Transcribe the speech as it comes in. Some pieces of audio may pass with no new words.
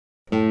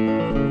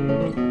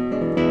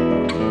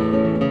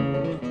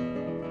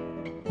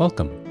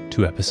Welcome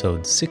to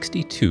episode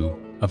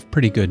 62 of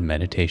Pretty Good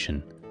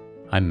Meditation.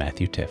 I'm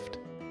Matthew Tift.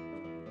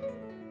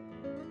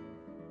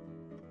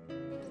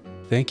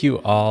 Thank you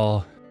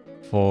all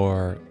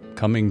for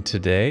coming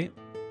today.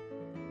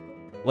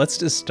 Let's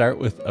just start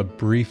with a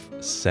brief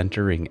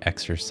centering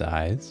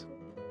exercise.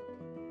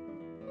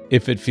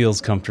 If it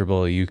feels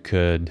comfortable, you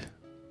could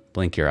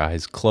blink your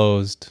eyes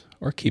closed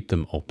or keep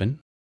them open.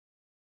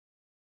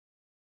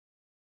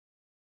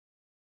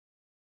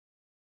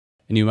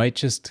 And you might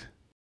just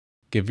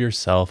give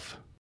yourself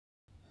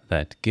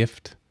that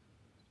gift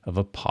of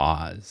a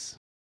pause,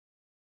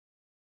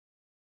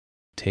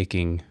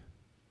 taking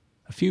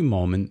a few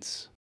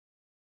moments,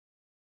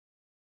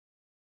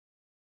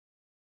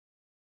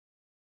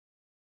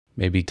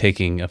 maybe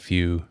taking a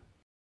few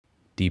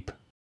deep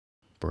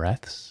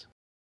breaths,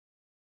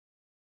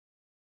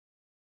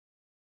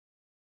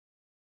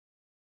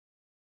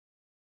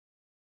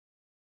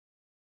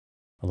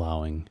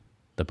 allowing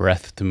the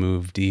breath to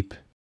move deep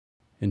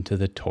into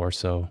the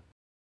torso,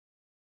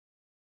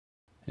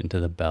 into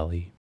the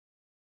belly.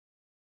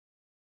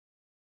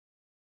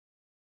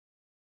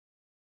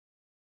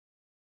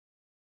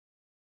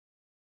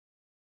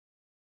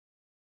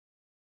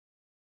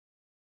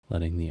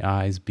 Letting the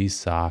eyes be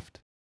soft.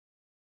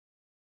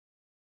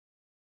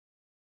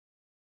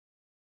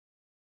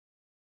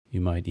 You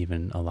might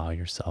even allow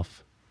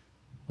yourself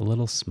a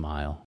little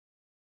smile.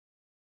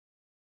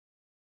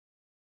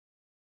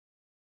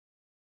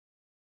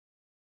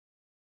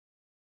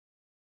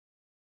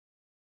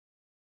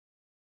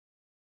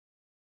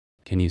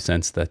 Can you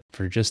sense that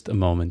for just a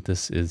moment,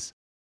 this is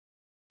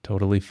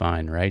totally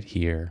fine right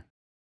here?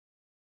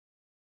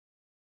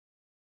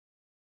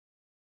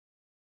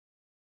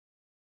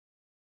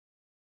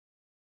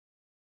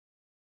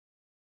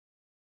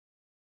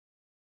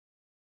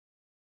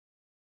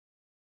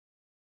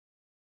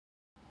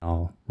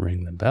 I'll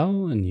ring the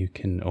bell and you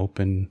can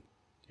open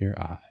your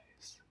eyes.